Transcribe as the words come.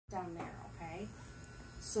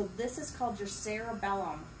So this is called your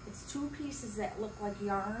cerebellum. It's two pieces that look like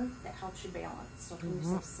yarn that helps you balance. So can you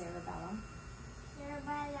say cerebellum?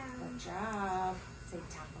 Cerebellum. Good job. Say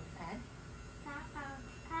top of head. Top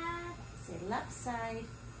of head. Say left side.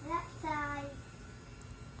 Left side.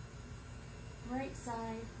 Right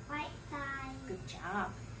side. Right side. Good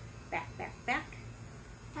job. Back, back, back.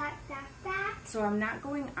 Back, back, back. So I'm not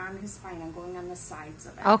going on his spine. I'm going on the sides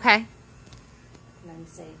of it. Okay. And then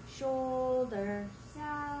say shoulder.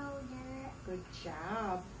 Shoulder. Good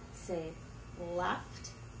job. Say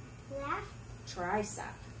left. Left.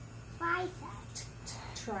 Tricep. Tricep.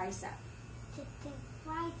 Tricep.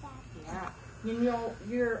 Tricep. Yeah. You know,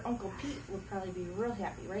 your Uncle Pete would probably be real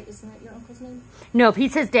happy, right? Isn't that your uncle's name? No,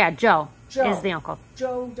 Pete's his dad. Joe, Joe. is the uncle.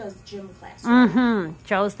 Joe does gym class. Right? Mm-hmm.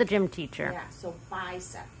 Joe's the gym teacher. Yeah, so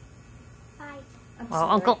bicep. Bicep.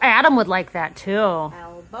 Well, Uncle Adam would like that too.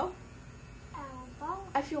 Elbow. Elbow.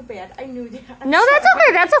 I feel bad. I knew that. No, that's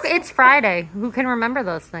okay. That's okay. It's Friday. Who can remember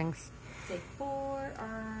those things? Say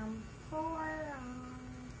forearm. Forearm.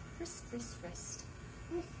 Wrist, wrist, wrist.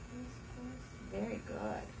 Wrist, wrist. Very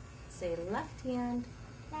good. Say left hand.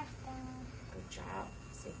 Left hand. Good job.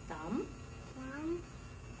 Say thumb. Thumb.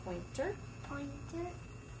 Pointer. Pointer.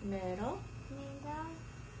 Middle. Middle.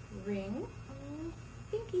 Ring. Ring.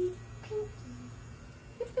 Pinky. Pinky.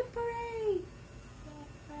 Hip hip hooray.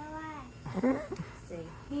 Left. Say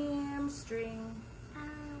hamstring.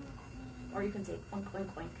 Or you can say oink,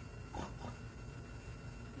 oink, oink.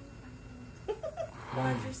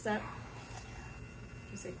 Quadricep.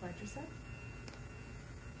 You say quadricep?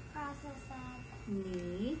 Process.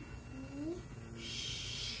 Knee. Knee.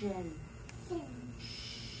 Shin. Shin.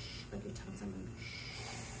 Like your tongue's on the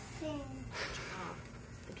Shin. job.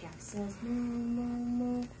 The cat says moo, moo,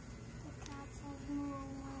 moo. The cat says moo,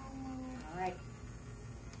 moo, moo. All right.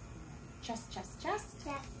 Chest, chest, chest.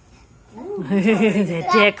 Chest. Ooh, The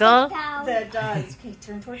tickle. that does. Okay,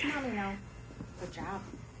 turn towards mommy now. Good job.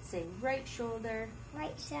 Say right shoulder.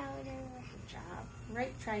 Right shoulder. Good job.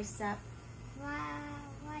 Right tricep. Wow.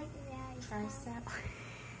 Right Tricep.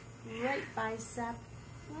 Right bicep.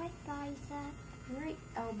 Right bicep. Right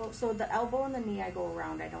elbow. So the elbow and the knee I go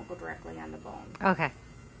around. I don't go directly on the bone. Okay.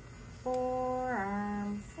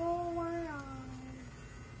 Forearm. Forearm.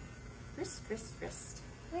 Wrist, wrist, wrist.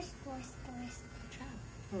 Wrist, wrist, wrist. Good job.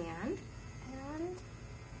 Hand. Hand.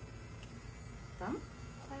 Thumb.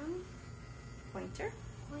 Thumb. Pointer.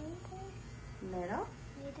 Pointer. Middle.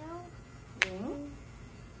 Middle. Ring.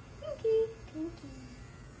 Pinky. Pinky.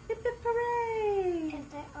 Hip hip hooray. And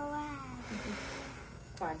the OS.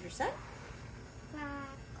 Quadricep.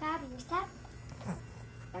 Quadricep.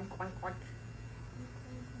 Oink, oink, oink.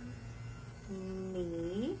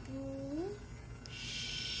 Knee. Knee.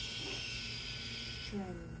 Shin.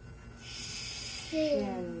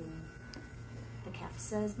 Shin. The calf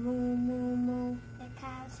says moo, moo, moo. The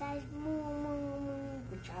cow says moo, moo, moo.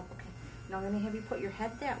 Good job. Okay. Now I'm going to have you put your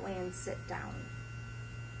head that way and sit down.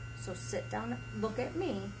 So sit down. Look at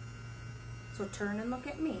me. So turn and look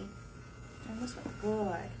at me. Turn this way.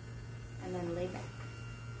 Good. And then lay back.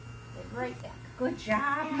 Lay right back. Good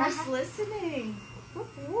job. Nice listening. Good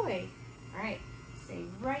boy. All right. Say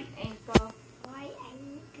right ankle. Right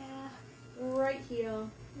ankle. Right heel.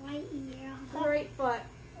 Right ear. Right foot.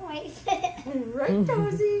 Right foot. Right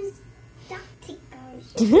toesies. Duck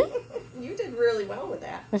tickles. You did really well with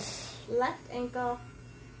that. Left ankle.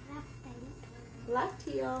 Left ankle. Left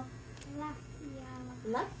heel. Left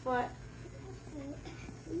ear. Left foot.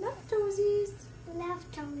 Left toesies.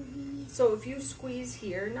 Left toesies. So if you squeeze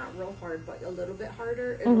here, not real hard, but a little bit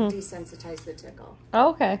harder, it'll desensitize the tickle.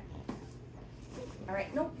 Okay. All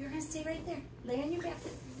right. Nope, you're going to stay right there. Lay on your back.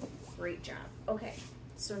 Great job. Okay.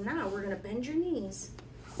 So now we're going to bend your knees.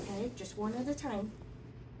 Okay, just one at a time.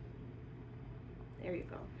 There you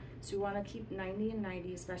go. So you want to keep 90 and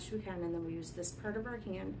 90 as best you can, and then we use this part of our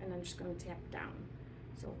hand, and I'm just going to tap down.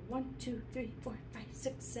 So 1, 2, 3, 4, 5,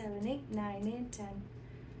 6, 7, 8, 9, and 10.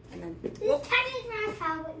 And then, Whoa. 10 is my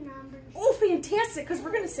favorite number. oh, fantastic, because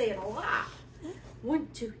we're going to say it a lot. 1,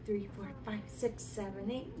 2, 3, 4, 5, 6,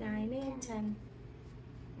 7, 8, 9, and 10. And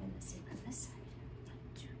the same on this side. 1,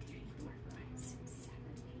 2, 3, 4, 5, 6, 7,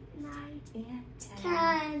 8, 9, and 10.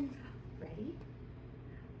 10. Ready? 1,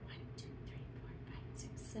 2, 3, 4, 5,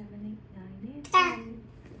 6, 7, 8, 9, and 10. 10.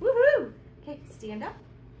 Woohoo! Okay, stand up.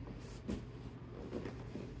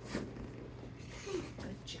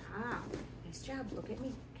 Good job. Nice job. Look at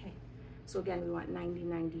me. Okay. So again, we want 90,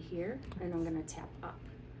 90 here, and I'm going to tap up.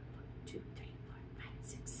 1, 2, 3, 4, 5,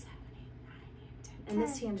 6, 7, 8, 9, and 10. And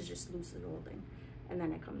this hand is just loosely holding. And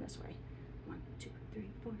then I come this way. 1, 2, 3,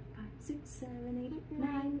 4, 5, 6, 7, 8,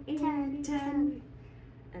 9, and 10.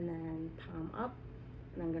 And then palm up,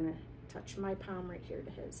 And I'm gonna touch my palm right here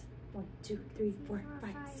to his. 1, 2, 3, 4,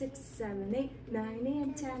 5, 6, 7, 8, 9,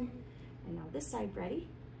 and 10. And now this side, ready?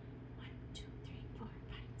 1, 2, 3, 4,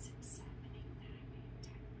 5, 6, 7, 8, 9, and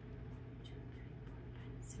 10. 1, 2, 3, 4,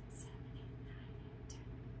 5, 6, 7, 8, 9, and 10.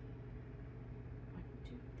 1,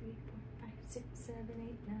 2, 3, 4, 5, 6, 7,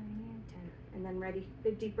 8, 9, and 10. And then ready,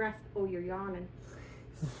 big deep breath. Oh, you're yawning.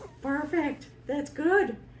 Perfect. That's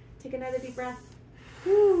good. Take another deep breath.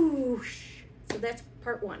 Whoosh. So that's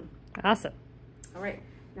part 1. Awesome. All right.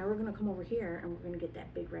 Now we're gonna come over here and we're gonna get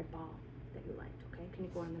that big red ball that you liked. Okay? Can you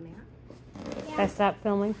go on the mat? Can I stop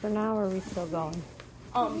filming for now, or are we still going?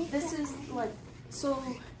 This is like, so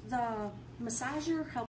the massager helps